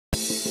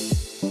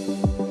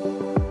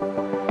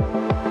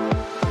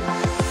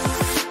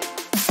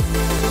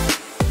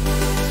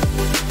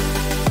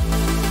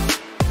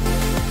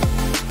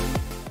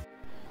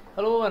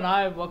Hello and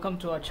hi, welcome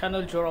to our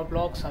channel Jora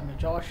Vlogs. I'm your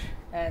Josh,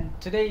 and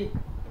today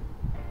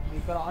we're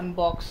gonna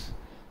unbox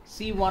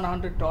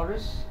C100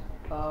 Torres.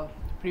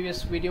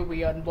 Previous video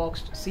we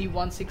unboxed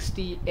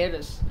C160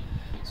 Ergonomic.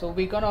 So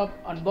we're gonna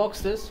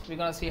unbox this, we're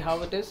gonna see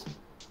how it is,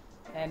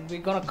 and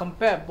we're gonna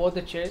compare both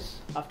the chairs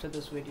after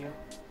this video.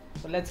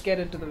 So let's get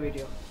into the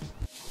video.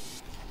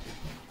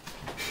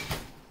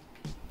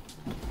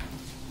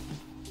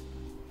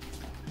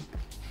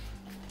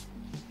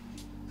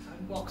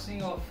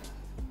 Unboxing of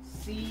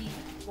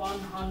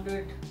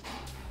C100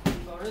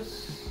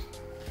 Torres.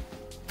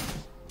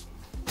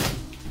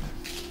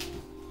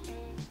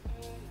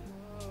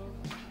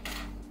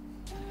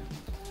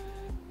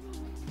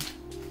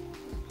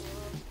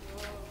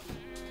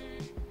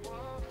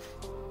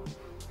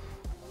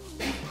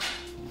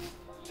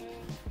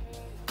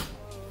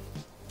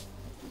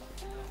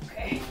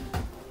 Okay,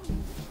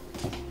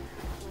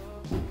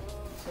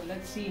 so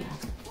let's see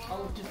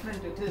how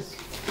different it is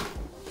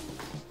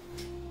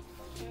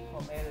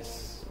from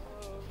Ergonomic.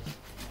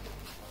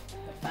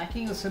 The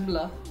packing is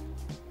similar.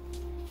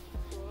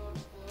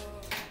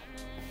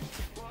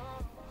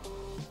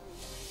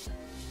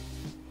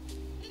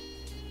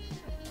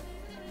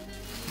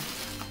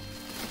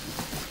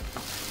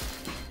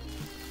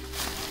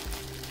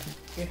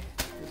 Okay,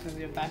 this is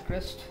your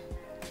backrest.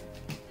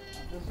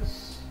 This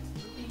is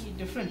pretty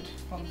different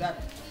from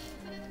that.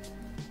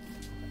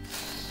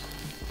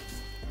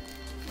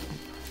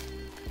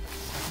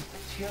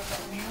 Here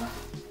from here.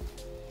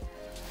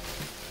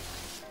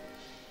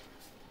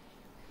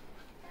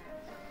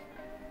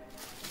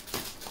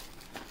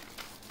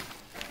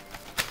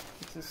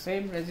 It's the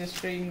same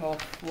registering of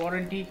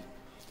warranty.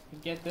 You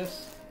get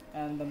this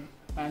and the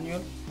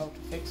manual how to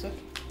fix it.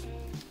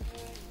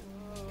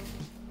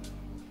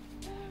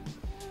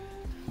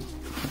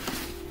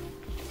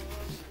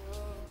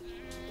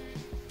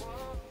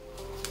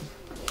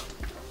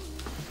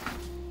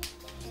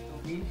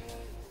 The wheel.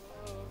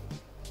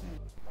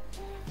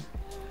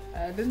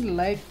 I didn't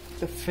like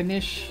the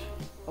finish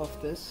of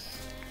this.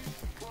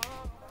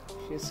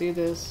 If you see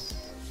this,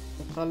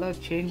 the color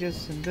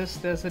changes. In this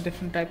there's a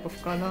different type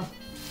of color,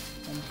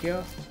 and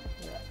here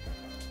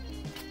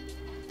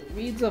the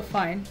wheels are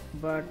fine,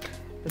 but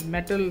the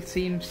metal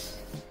seems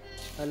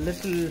a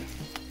little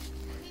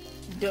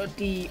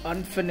dirty,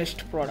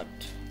 unfinished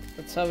product.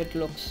 That's how it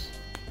looks,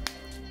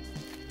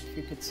 if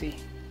you could see.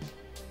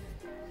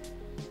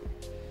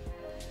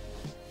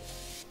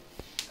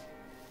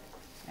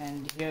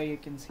 And here you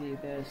can see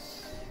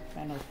there's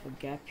kind of a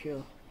gap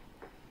here.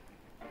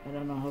 I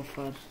don't know how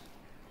far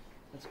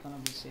that's gonna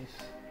be safe.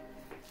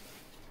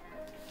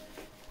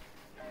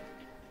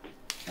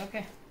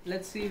 Okay,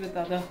 let's see with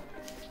other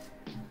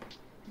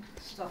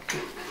stuff.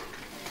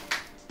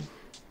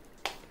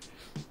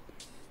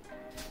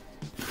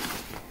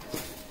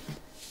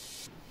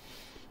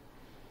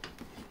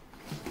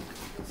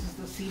 This is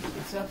the seat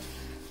itself.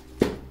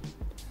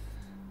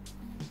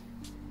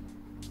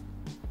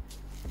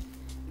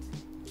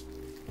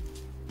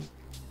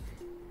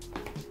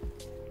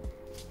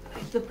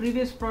 The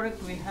previous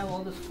product we have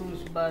all the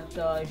screws, but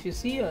if you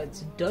see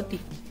it's dirty.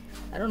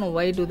 I don't know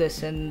why do they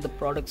send the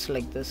products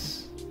like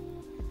this.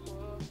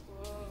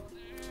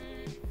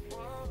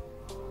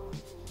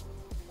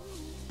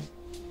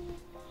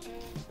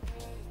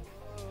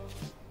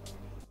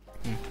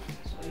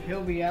 So here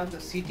we have the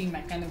seating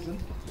mechanism.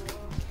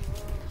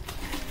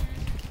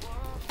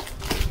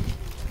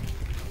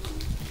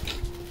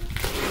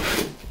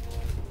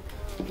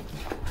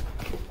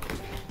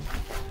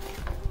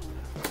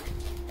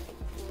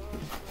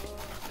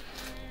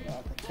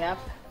 Cap,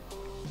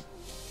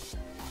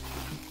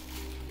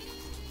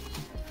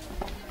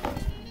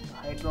 the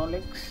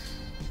hydraulics,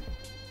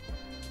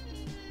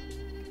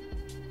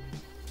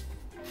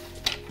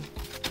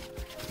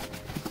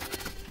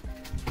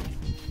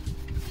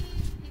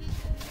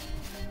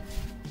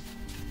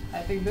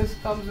 I think this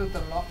comes with a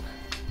lock.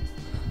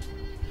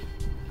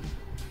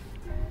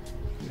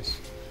 Yes,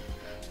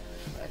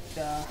 but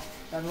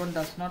that one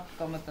does not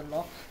come with a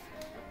lock.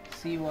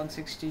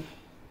 C160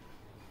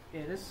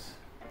 it is.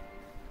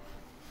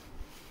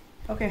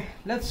 Okay,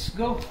 let's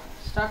go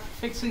start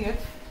fixing it,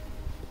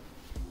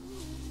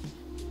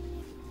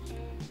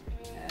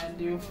 and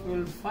you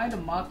will find a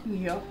marking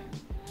here.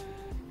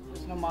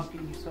 There's no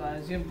marking, so I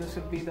assume this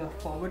will be the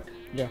forward.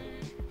 Yeah.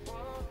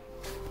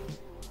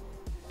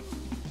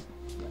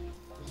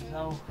 This is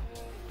how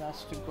it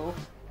has to go.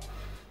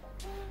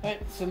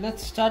 Right, so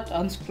let's start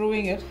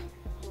unscrewing it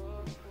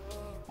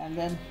and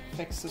then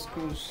fix the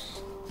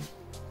screws.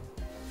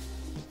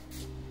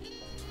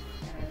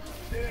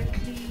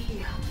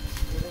 Apparently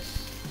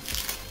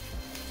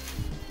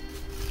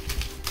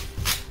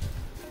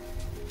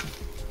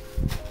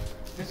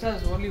this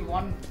has only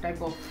one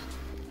type of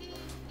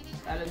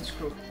Allen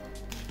screw.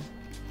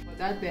 For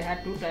that they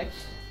had two types,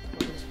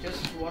 but it's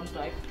just one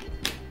type.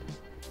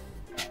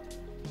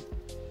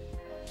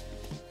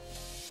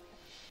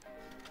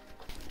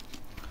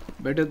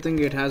 Better thing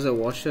it has a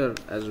washer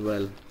as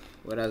well,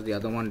 whereas the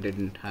other one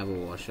didn't have a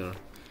washer.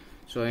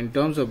 So in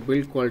terms of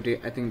build quality,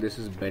 I think this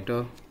is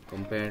better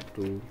compared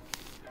to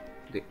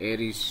the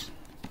Aries,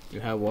 you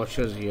have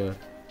washers here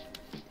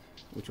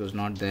which was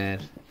not there.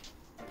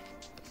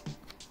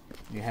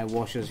 You have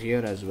washers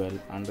here as well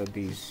under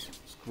these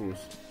screws,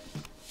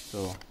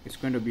 so it's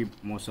going to be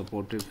more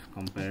supportive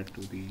compared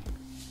to the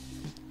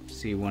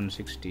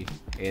C160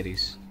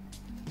 Aries.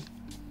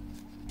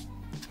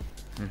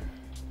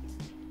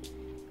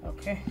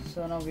 Okay,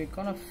 so now we're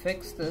gonna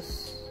fix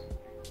this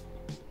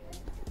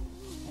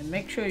and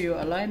make sure you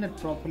align it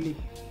properly.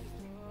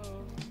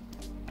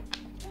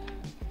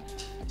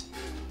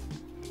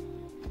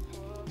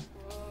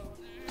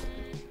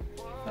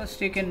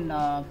 First you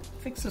can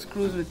fix the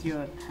screws with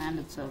your hand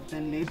itself,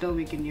 then later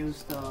we can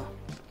use the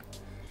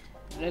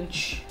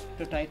wrench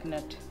to tighten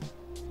it.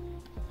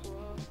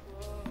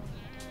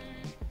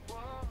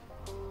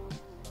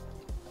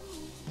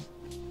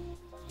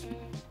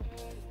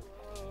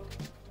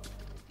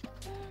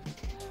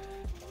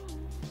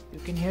 You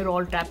can hear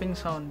all tapping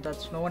sound.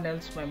 That's no one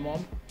else, my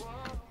mom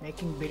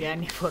making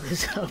biryani for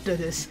us after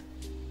this.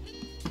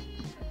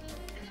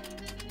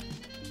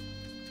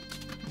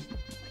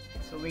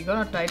 So we're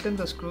gonna tighten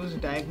the screws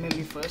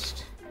diagonally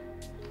first.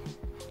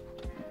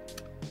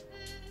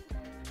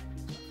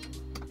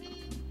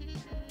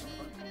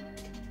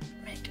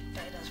 Make it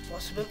tight as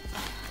possible.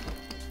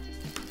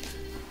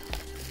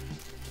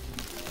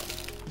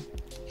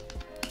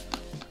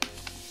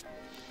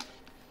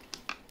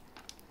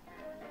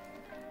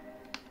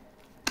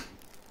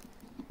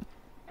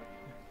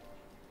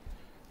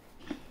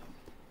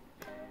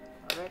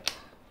 Alright,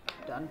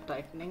 done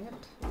tightening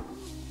it.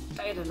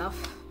 Tight enough.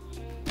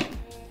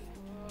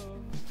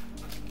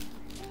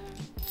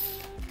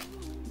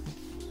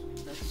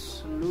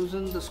 Let's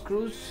loosen the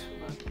screws,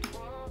 but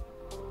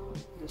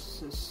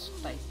this is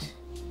tight.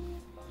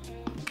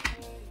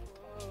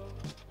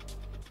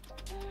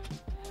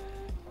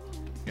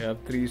 You have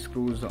 3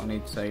 screws on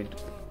each side,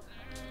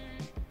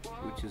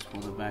 which is for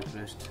the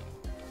backrest.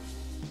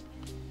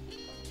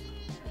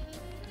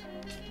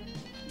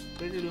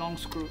 Pretty long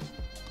screw.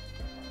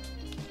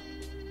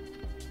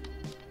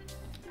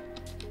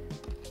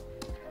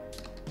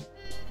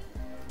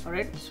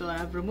 Alright, so I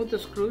have removed the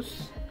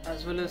screws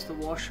as well as the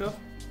washer.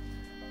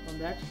 From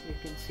that you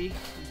can see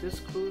this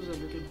screw is a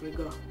little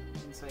bigger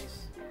in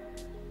size.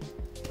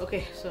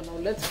 Okay, so now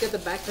let's get the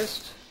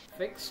backrest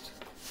fixed.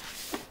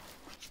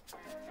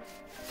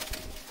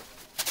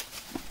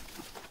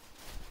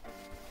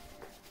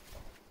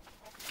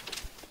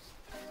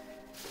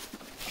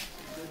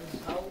 This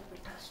is how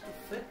it has to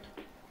fit.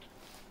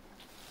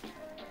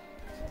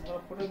 So I'm going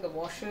to put in the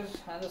washers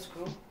and the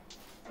screw.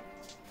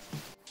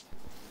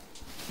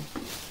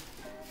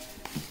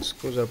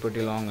 Screws are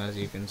pretty long, as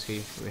you can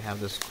see. We have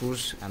the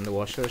screws and the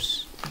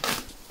washers.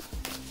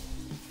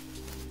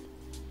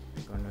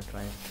 We're going to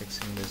try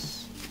fixing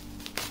this.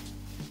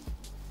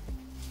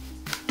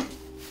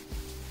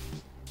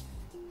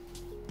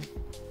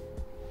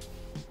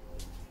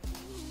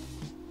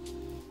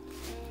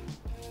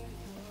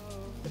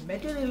 The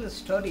material is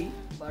sturdy,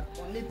 but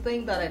only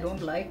thing that I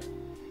don't like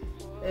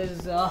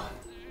is the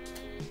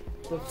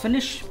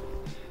finish.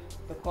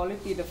 The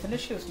quality, the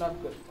finish is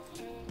not good.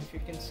 If you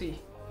can see,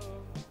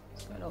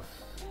 it's kind of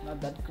not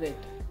that great,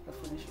 the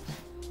finish.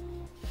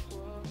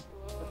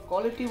 But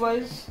quality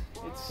wise,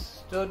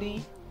 it's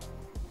sturdy,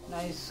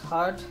 nice,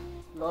 hard,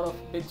 lot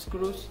of big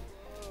screws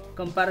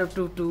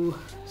comparative to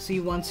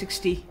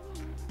C160.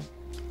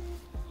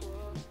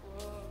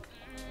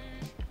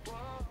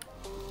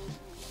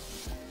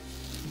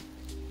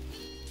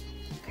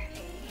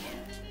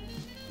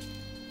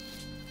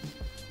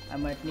 I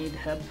might need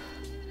help.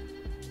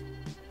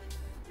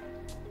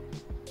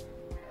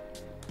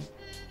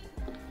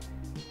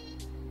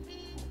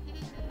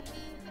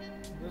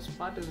 This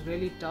part is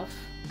really tough.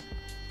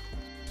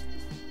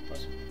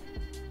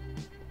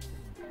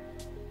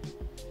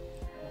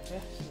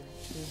 Okay, so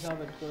this is how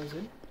it goes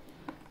in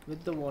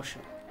with the washer.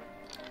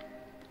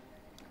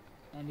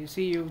 And you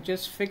see, you've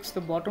just fixed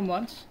the bottom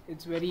ones.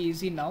 It's very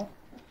easy now.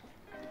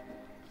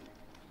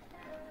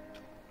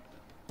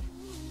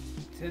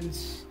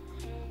 Since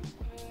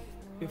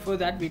before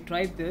that we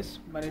tried this,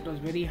 but it was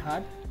very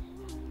hard.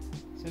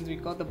 Since we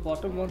got the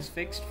bottom ones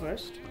fixed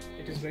first,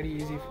 it is very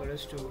easy for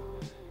us to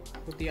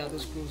put the other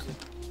screws in.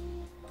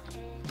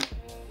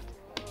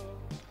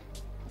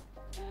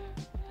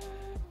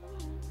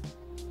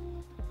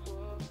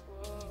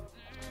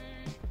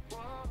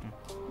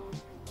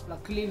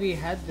 Luckily we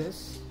had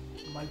this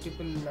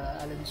multiple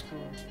Allen screw,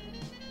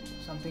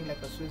 something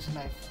like a Swiss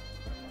knife.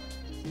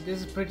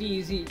 This is pretty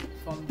easy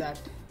from that,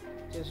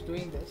 just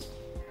doing this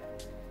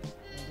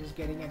and just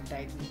getting it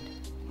tightened,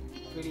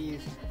 pretty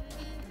easy.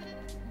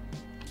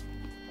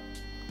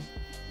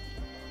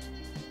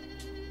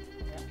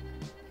 Yeah.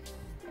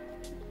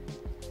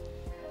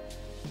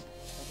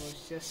 That was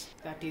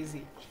just that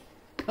easy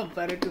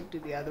comparative to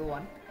the other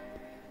one.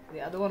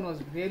 The other one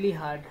was really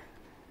hard,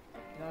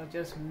 you know,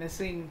 just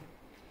missing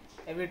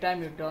every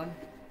time you turn.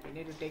 You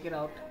need to take it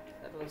out.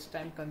 That was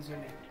time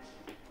consuming.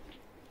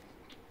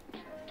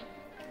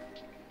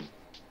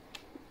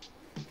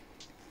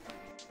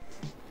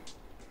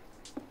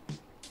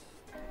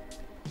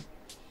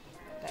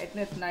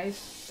 tighten it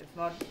nice. If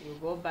not, you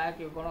go back,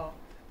 you're gonna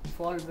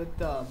fall with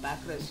the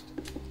backrest.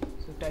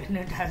 So tighten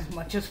it as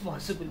much as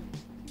possible.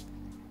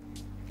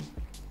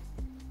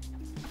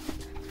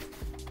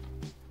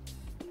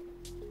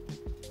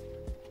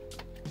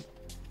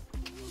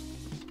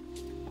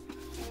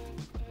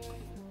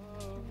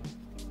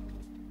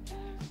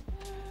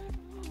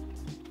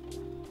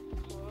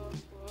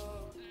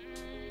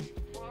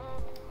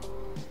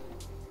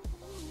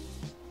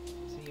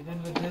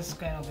 Even with this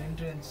kind of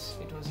hindrance,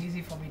 it was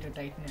easy for me to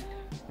tighten it.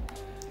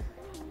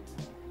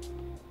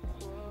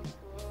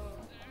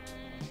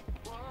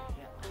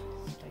 Yeah,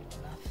 it's tight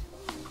enough.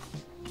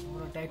 I'm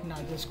going to tighten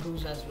other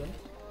screws as well.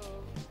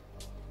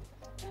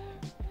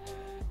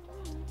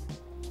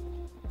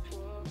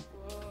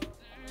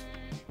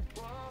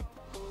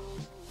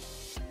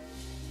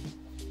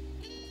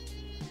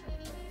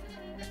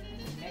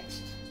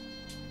 Next,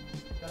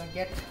 I'm going to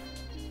get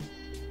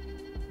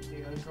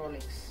the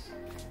hydraulics.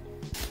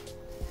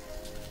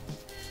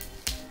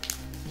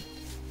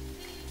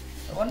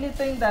 The only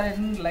thing that I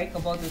didn't like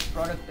about this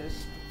product is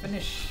the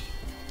finish.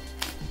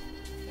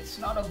 It's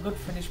not a good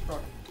finished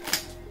product.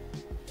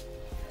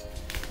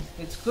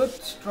 It's good,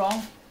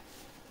 strong.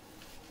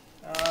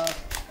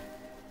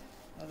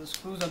 The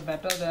screws are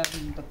better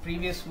than the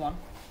previous one,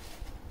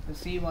 the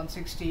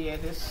C160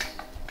 Ergonomic.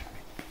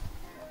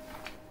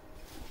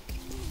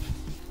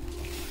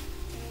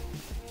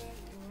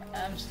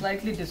 I'm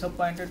slightly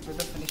disappointed with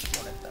the finished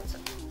product, that's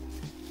it.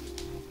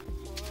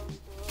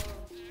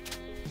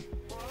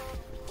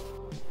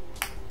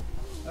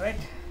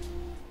 Alright,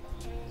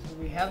 so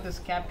we have this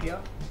cap here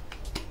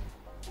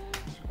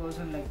which goes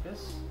in like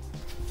this,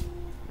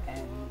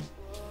 and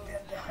then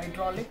the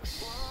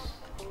hydraulics.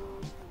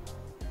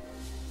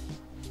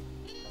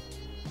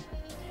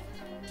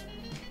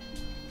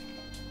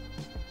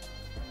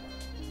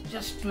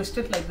 Just twist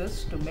it like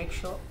this to make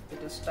sure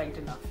it is tight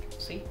enough.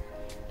 See,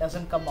 it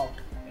doesn't come out.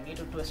 You need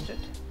to twist it.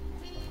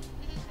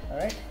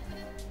 Alright,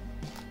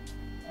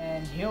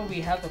 and here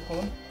we have the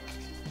cone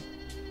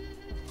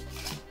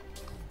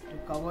to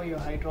cover your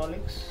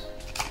hydraulics.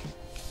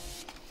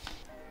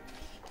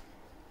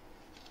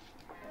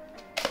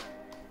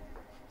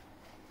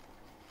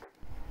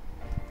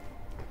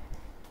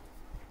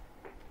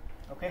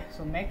 Okay,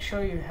 so make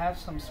sure you have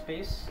some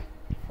space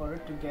for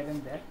it to get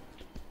in there.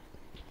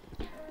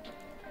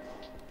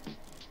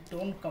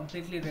 Don't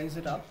completely raise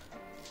it up.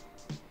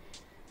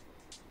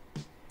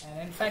 And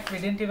in fact, we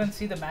didn't even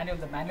see the manual.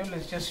 The manual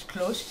is just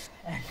closed,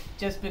 and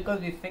just because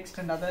we fixed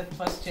another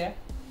first chair,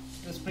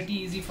 it was pretty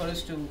easy for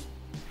us to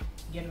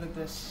get with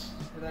this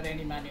without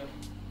any manual.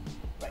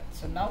 Right,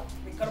 so now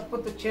we gotta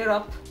put the chair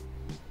up.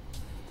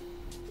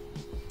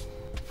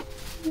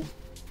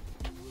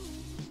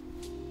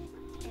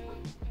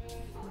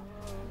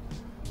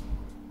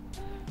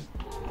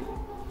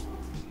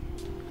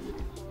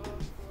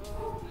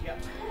 Yeah.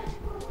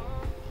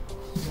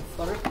 So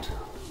for it,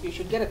 you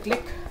should get a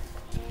click.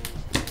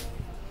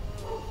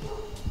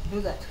 Do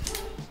that.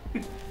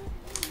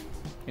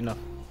 Enough.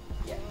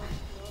 Yeah.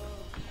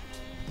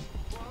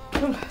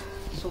 Cool.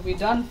 So we're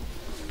done.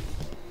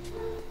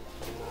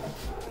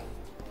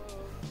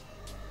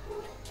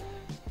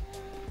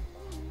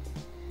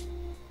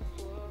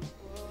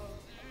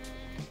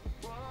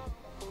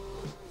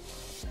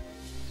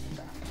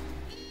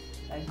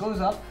 It goes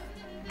up.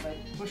 I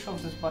push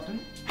off this button,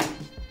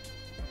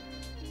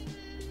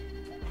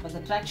 but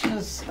the traction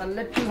is a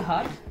little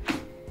hard,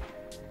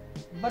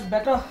 but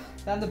better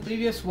than the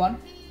previous one.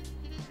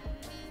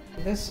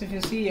 This, if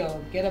you see,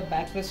 get a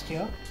backrest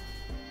here.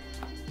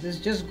 This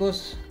just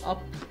goes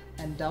up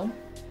and down.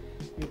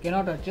 You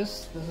cannot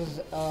adjust. This is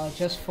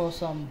just for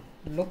some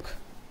look.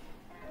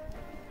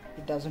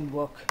 It doesn't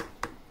work.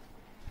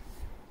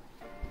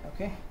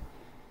 Okay,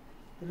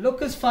 the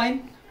look is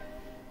fine.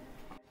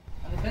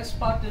 And the best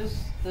part is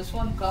this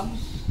one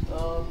comes.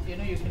 You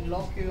know, you can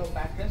lock your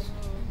backrest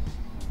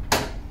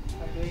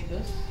by doing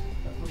this,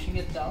 by pushing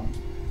it down.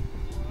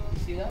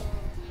 See that?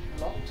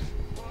 Locked.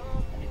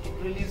 And you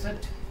can release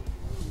it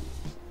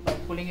by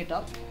pulling it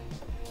up,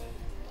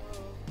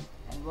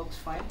 and works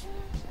fine.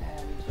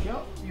 And here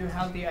you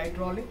have the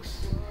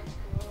hydraulics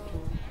to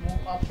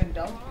move up and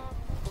down.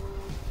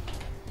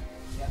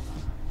 Yeah,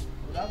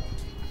 pull up,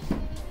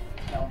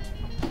 down,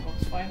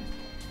 works fine.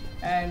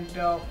 And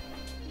the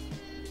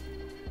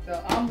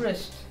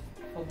armrest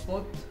for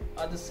both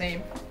are the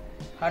same,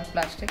 hard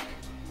plastic.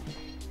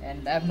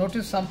 And I've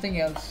noticed something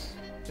else.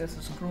 There's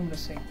a screw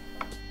missing.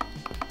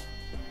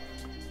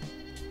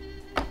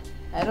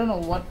 I don't know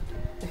what,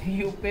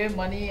 you pay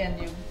money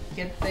and you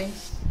get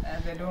things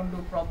and they don't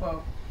do proper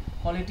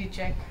quality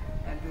check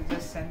and they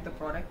just send the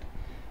product.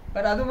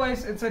 But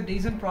otherwise it's a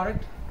decent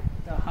product.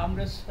 The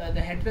armrest, the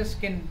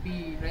headrest can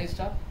be raised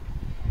up.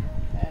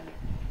 And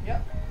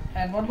yeah,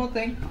 and one more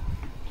thing,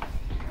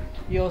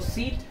 your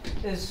seat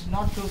is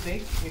not too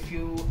big. If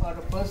you are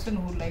a person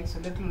who likes a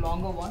little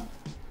longer one,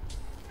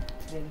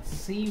 then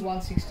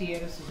C160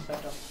 Ergonomic is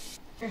better.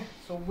 Okay,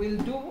 so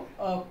we'll do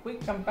a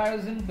quick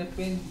comparison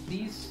between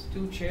these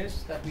two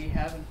chairs that we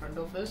have in front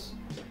of us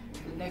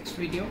in the next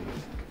video.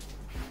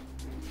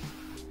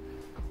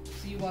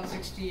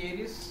 C160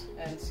 Aries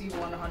and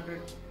C100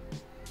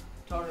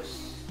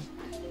 Taurus.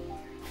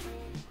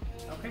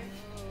 Okay,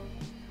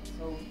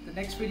 so the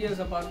next video is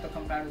about the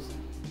comparison.